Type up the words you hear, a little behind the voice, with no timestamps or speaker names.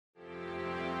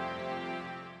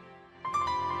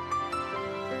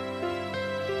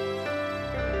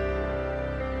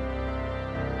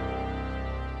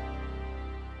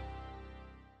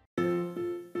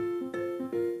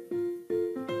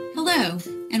Hello,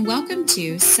 and welcome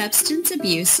to Substance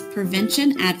Abuse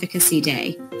Prevention Advocacy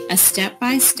Day, a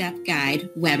step-by-step guide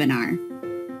webinar.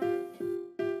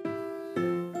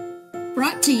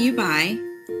 Brought to you by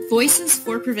Voices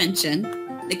for Prevention,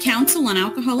 the Council on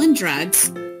Alcohol and Drugs,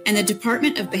 and the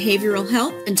Department of Behavioral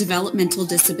Health and Developmental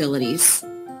Disabilities.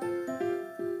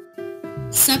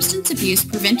 Substance Abuse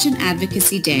Prevention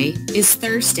Advocacy Day is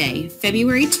Thursday,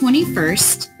 February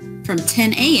 21st from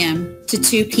 10 a.m. to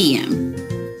 2 p.m.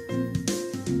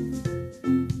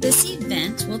 This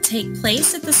event will take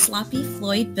place at the Sloppy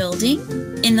Floyd Building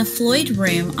in the Floyd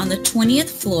Room on the 20th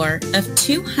floor of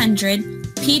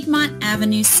 200 Piedmont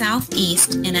Avenue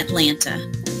Southeast in Atlanta.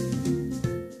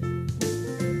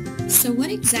 So what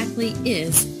exactly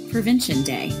is Prevention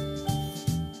Day?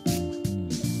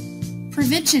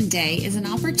 Prevention Day is an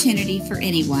opportunity for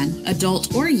anyone,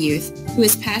 adult or youth, who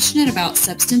is passionate about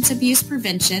substance abuse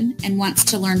prevention and wants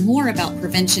to learn more about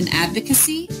prevention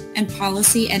advocacy and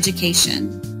policy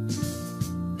education.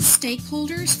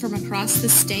 Stakeholders from across the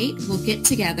state will get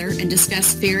together and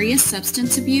discuss various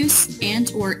substance abuse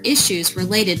and/or issues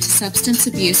related to substance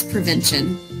abuse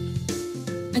prevention.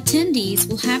 Attendees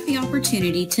will have the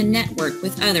opportunity to network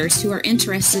with others who are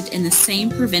interested in the same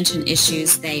prevention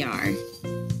issues they are.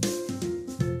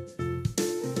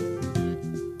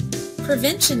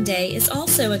 Prevention Day is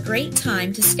also a great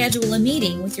time to schedule a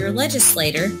meeting with your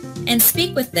legislator and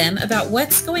speak with them about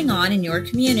what's going on in your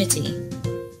community.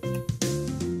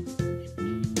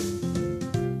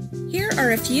 Here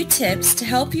are a few tips to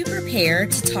help you prepare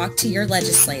to talk to your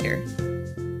legislator.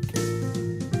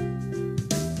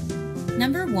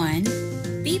 Number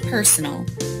 1, be personal.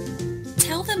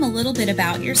 Tell them a little bit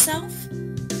about yourself.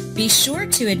 Be sure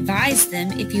to advise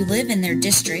them if you live in their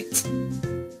district,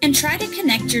 and try to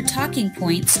connect your talking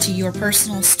points to your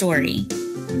personal story.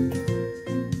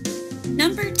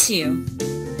 Number 2,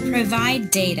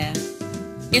 provide data.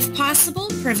 If possible,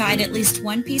 provide at least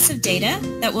one piece of data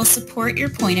that will support your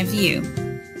point of view.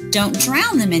 Don't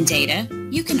drown them in data.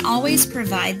 You can always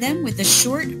provide them with a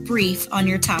short brief on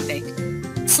your topic.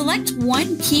 Select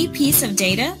one key piece of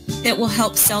data that will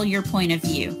help sell your point of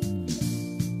view.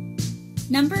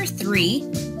 Number 3,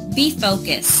 be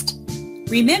focused.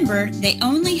 Remember, they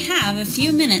only have a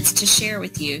few minutes to share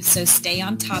with you, so stay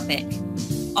on topic.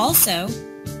 Also,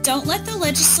 don't let the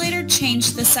legislator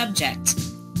change the subject.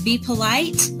 Be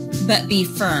polite, but be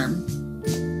firm.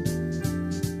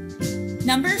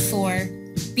 Number 4,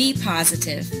 be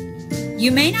positive.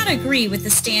 You may not agree with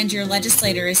the stand your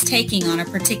legislator is taking on a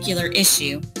particular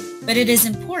issue, but it is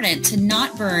important to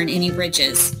not burn any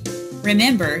bridges.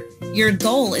 Remember, your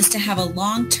goal is to have a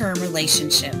long-term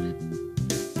relationship.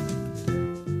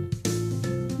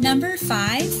 Number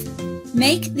 5,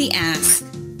 make the ask.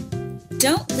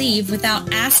 Don't leave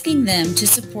without asking them to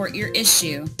support your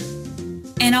issue.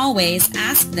 And always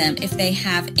ask them if they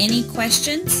have any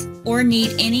questions or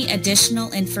need any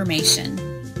additional information.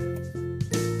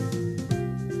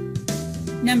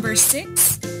 Number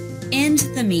 6, end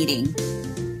the meeting.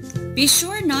 Be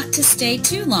sure not to stay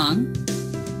too long,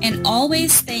 and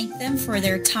always thank them for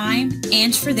their time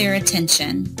and for their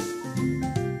attention.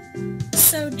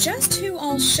 So just who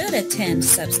all should attend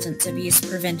Substance Abuse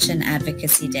Prevention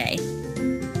Advocacy Day?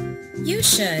 You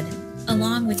should,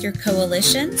 along with your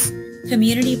coalitions,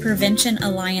 Community Prevention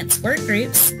Alliance work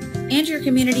groups, and your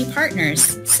community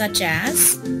partners, such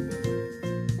as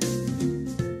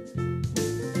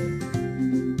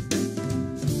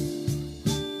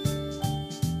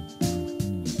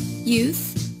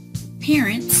youth,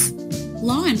 parents,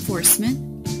 law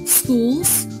enforcement,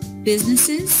 schools,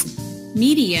 businesses,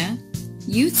 media,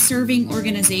 youth-serving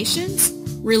organizations,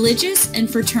 religious and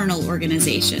fraternal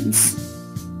organizations.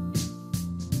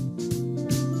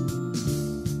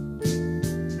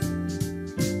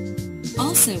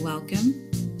 Also welcome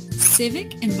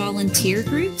civic and volunteer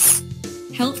groups,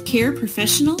 healthcare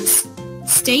professionals,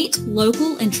 state,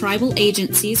 local, and tribal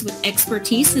agencies with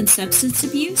expertise in substance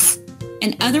abuse,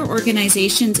 and other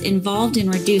organizations involved in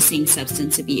reducing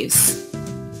substance abuse.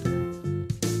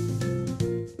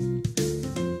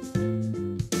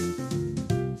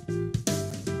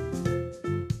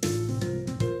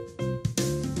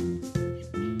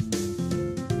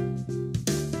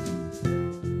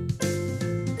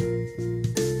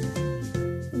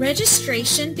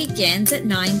 Registration begins at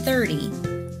 9:30.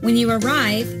 When you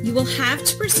arrive, you will have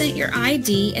to present your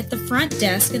ID at the front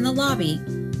desk in the lobby.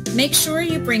 Make sure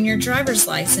you bring your driver's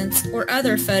license or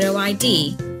other photo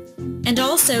ID, and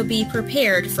also be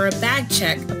prepared for a bag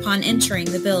check upon entering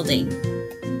the building.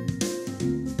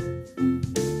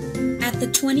 At the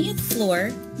 20th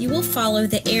floor, you will follow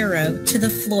the arrow to the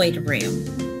Floyd Room.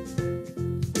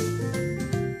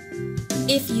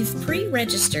 If you've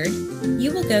pre-registered,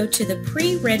 you will go to the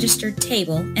pre-registered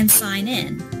table and sign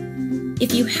in.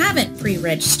 If you haven't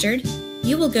pre-registered,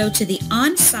 you will go to the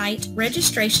on-site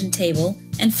registration table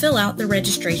and fill out the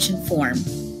registration form.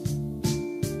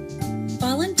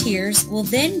 Volunteers will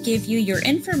then give you your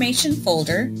information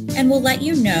folder and will let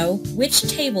you know which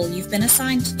table you've been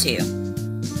assigned to.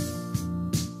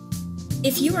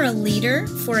 If you are a leader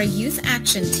for a youth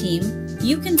action team,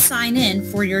 you can sign in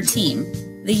for your team.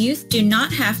 The youth do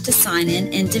not have to sign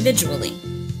in individually.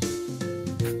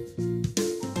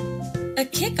 A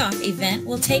kickoff event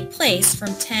will take place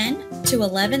from 10 to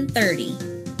 11:30.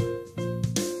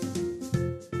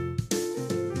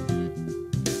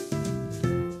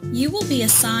 You will be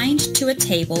assigned to a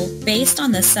table based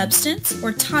on the substance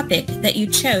or topic that you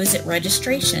chose at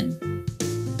registration.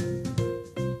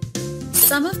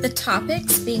 Some of the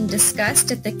topics being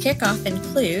discussed at the kickoff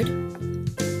include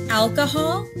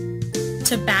alcohol,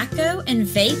 tobacco and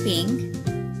vaping,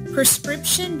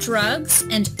 prescription drugs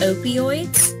and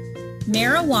opioids,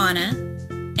 marijuana,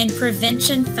 and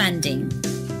prevention funding.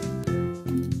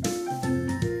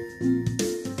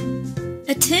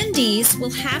 Attendees will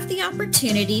have the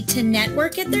opportunity to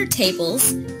network at their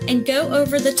tables and go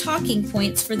over the talking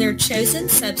points for their chosen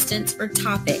substance or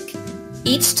topic.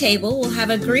 Each table will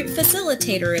have a group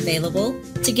facilitator available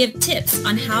to give tips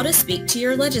on how to speak to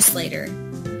your legislator.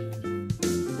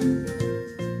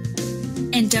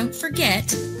 And don't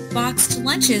forget, boxed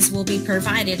lunches will be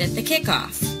provided at the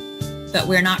kickoff. But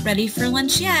we're not ready for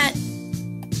lunch yet.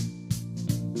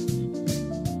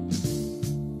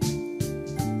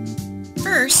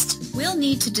 First, we'll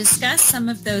need to discuss some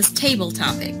of those table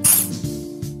topics.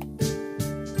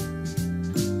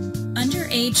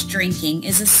 Underage drinking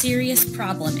is a serious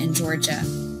problem in Georgia.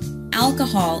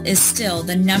 Alcohol is still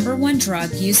the #1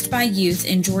 drug used by youth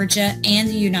in Georgia and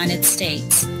the United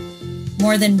States.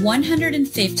 More than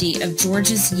 150 of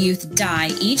Georgia's youth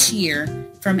die each year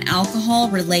from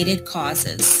alcohol-related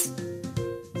causes.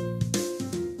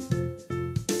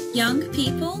 Young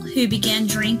people who began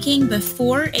drinking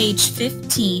before age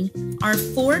 15 are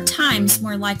 4 times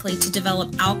more likely to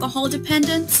develop alcohol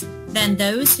dependence than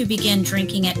those who began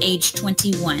drinking at age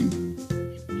 21.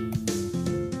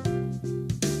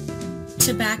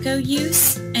 Tobacco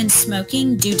use and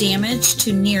smoking do damage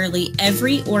to nearly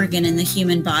every organ in the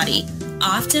human body,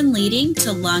 often leading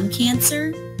to lung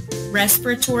cancer,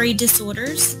 respiratory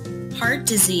disorders, heart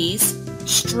disease,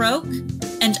 stroke,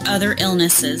 and other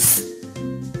illnesses.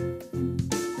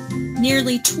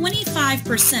 Nearly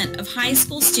 25% of high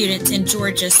school students in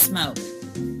Georgia smoke.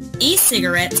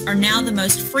 E-cigarettes are now the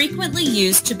most frequently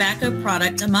used tobacco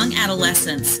product among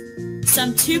adolescents.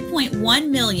 Some 2.1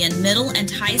 million middle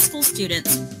and high school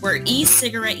students were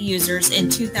e-cigarette users in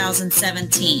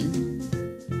 2017.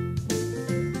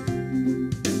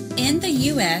 In the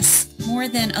U.S., more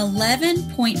than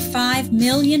 11.5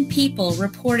 million people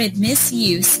reported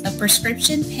misuse of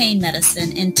prescription pain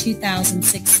medicine in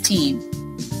 2016,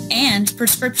 and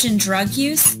prescription drug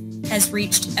use has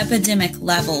reached epidemic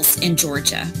levels in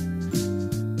Georgia.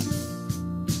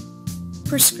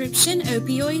 Prescription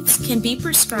opioids can be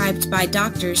prescribed by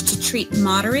doctors to treat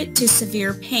moderate to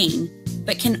severe pain,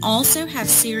 but can also have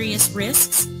serious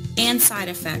risks and side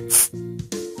effects.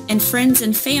 And friends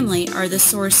and family are the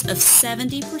source of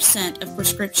 70% of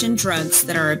prescription drugs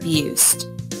that are abused.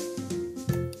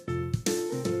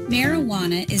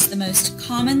 Marijuana is the most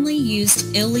commonly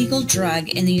used illegal drug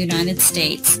in the United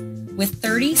States, with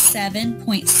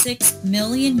 37.6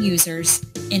 million users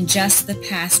in just the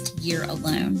past year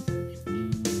alone.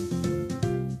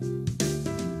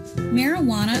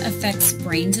 Marijuana affects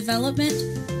brain development,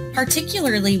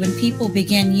 particularly when people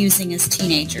begin using as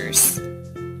teenagers.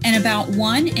 And about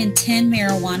 1 in 10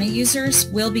 marijuana users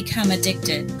will become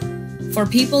addicted. For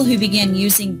people who begin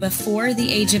using before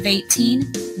the age of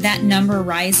 18, that number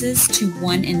rises to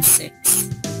 1 in 6.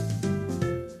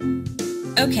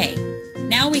 Okay,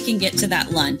 now we can get to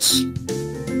that lunch.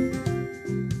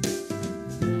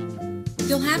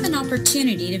 You'll have an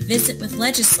opportunity to visit with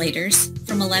legislators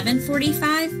from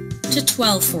 11:45 to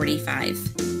 12:45.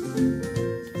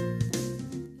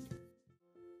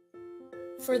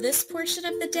 For this portion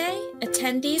of the day,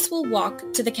 attendees will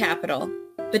walk to the Capitol.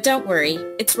 But don't worry,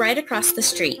 it's right across the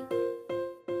street.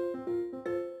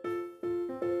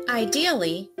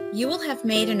 Ideally, you will have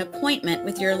made an appointment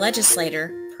with your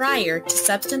legislator prior to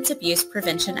Substance Abuse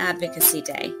Prevention Advocacy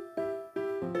Day.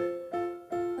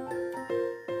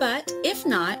 But if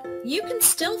not, you can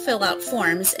still fill out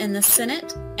forms in the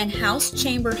Senate and House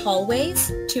chamber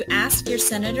hallways to ask your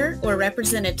senator or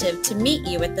representative to meet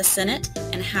you at the Senate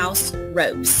and House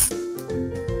ropes.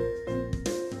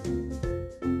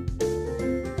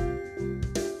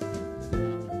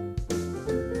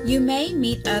 You may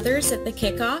meet others at the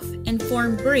kickoff and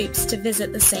form groups to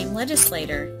visit the same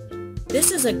legislator.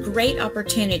 This is a great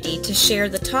opportunity to share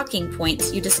the talking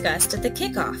points you discussed at the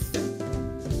kickoff.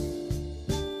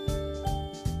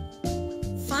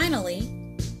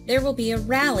 Finally, there will be a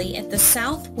rally at the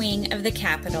south wing of the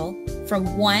Capitol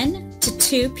from 1 to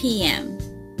 2 p.m.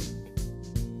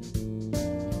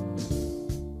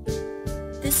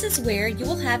 This is where you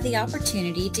will have the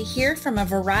opportunity to hear from a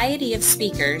variety of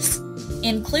speakers,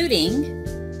 including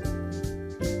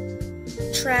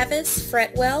Travis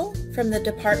Fretwell from the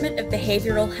Department of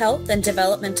Behavioral Health and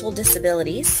Developmental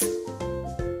Disabilities,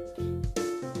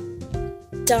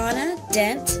 Donna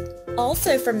Dent,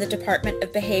 also from the Department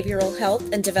of Behavioral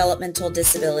Health and Developmental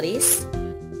Disabilities,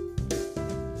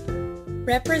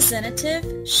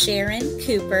 Representative Sharon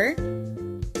Cooper,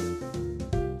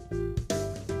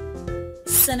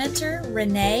 Senator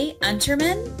Renee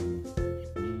Unterman,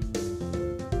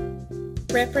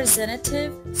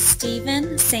 Representative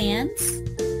Stephen Sands,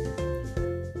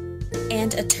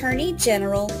 and Attorney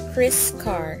General Chris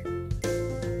Carr.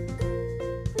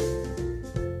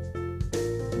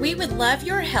 We would love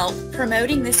your help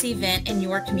promoting this event in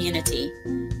your community.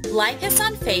 Like us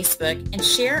on Facebook and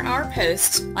share our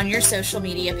posts on your social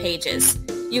media pages.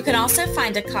 You can also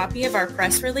find a copy of our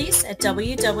press release at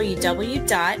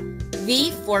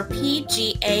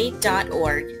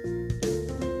www.v4pga.org.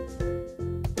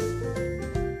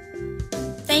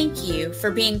 Thank you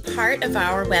for being part of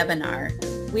our webinar.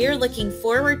 We are looking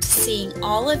forward to seeing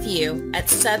all of you at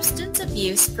Substance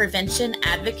Abuse Prevention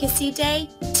Advocacy Day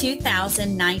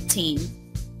 2019.